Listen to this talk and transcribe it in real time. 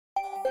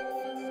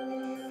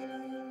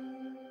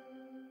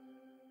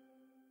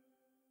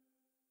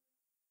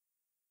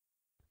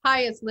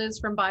Hi, it's Liz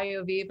from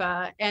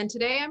BioViva, and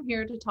today I'm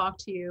here to talk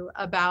to you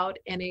about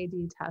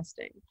NAD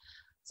testing.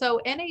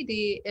 So NAD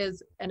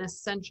is an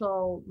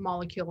essential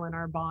molecule in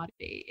our body.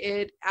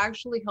 It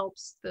actually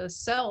helps the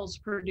cells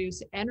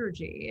produce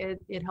energy.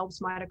 It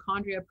helps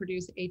mitochondria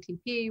produce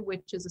ATP,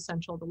 which is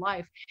essential to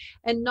life,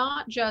 and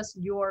not just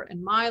your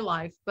and my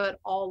life, but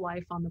all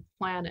life on the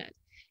planet.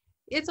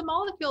 It's a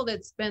molecule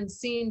that's been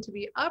seen to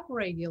be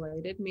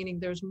upregulated, meaning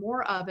there's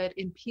more of it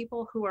in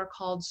people who are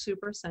called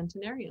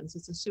supercentenarians.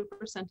 It's a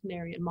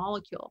supercentenarian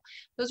molecule.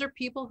 Those are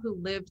people who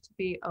live to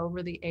be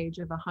over the age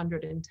of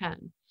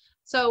 110.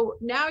 So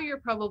now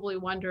you're probably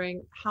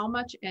wondering, how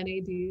much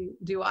NAD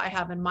do I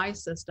have in my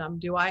system?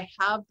 Do I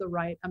have the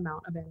right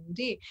amount of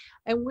NAD?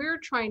 And we're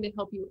trying to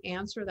help you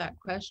answer that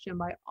question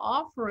by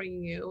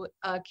offering you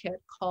a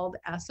kit called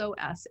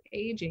SOS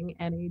Aging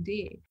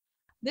NAD.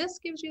 This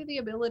gives you the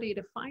ability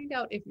to find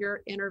out if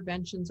your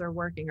interventions are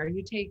working. Are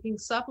you taking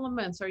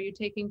supplements? Are you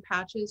taking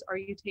patches? Are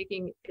you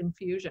taking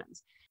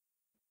infusions?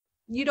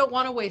 You don't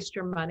want to waste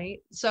your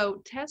money.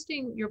 So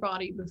testing your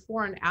body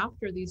before and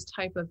after these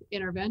type of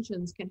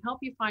interventions can help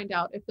you find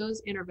out if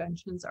those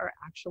interventions are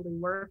actually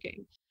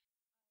working.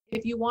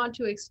 If you want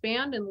to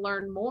expand and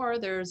learn more,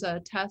 there's a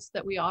test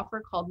that we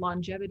offer called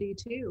Longevity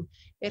 2.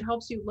 It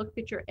helps you look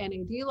at your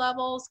NAD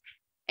levels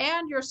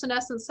and your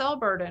senescent cell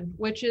burden,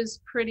 which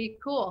is pretty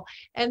cool.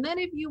 And then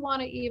if you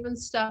want to even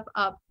step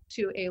up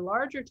to a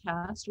larger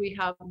test, we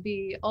have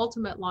the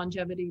Ultimate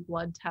Longevity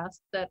Blood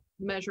Test that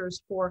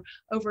measures for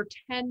over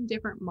 10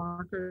 different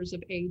markers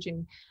of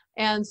aging.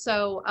 And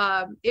so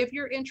if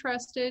you're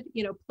interested,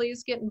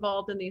 please get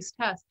involved in these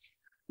tests.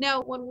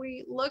 Now, when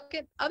we look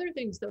at other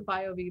things that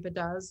BioViva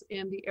does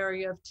in the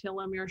area of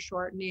telomere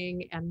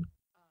shortening and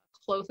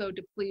clotho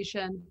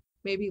depletion,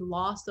 maybe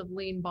loss of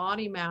lean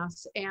body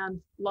mass and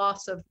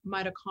loss of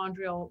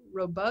mitochondrial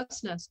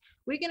robustness,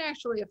 we can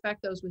actually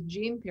affect those with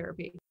gene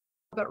therapy.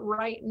 But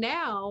right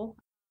now,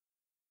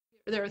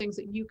 there are things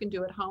that you can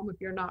do at home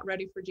if you're not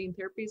ready for gene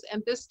therapies,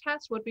 and this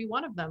test would be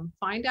one of them.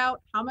 Find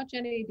out how much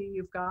NAD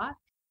you've got,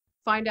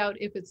 find out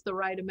if it's the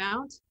right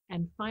amount,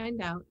 and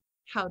find out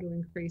how to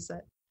increase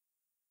it.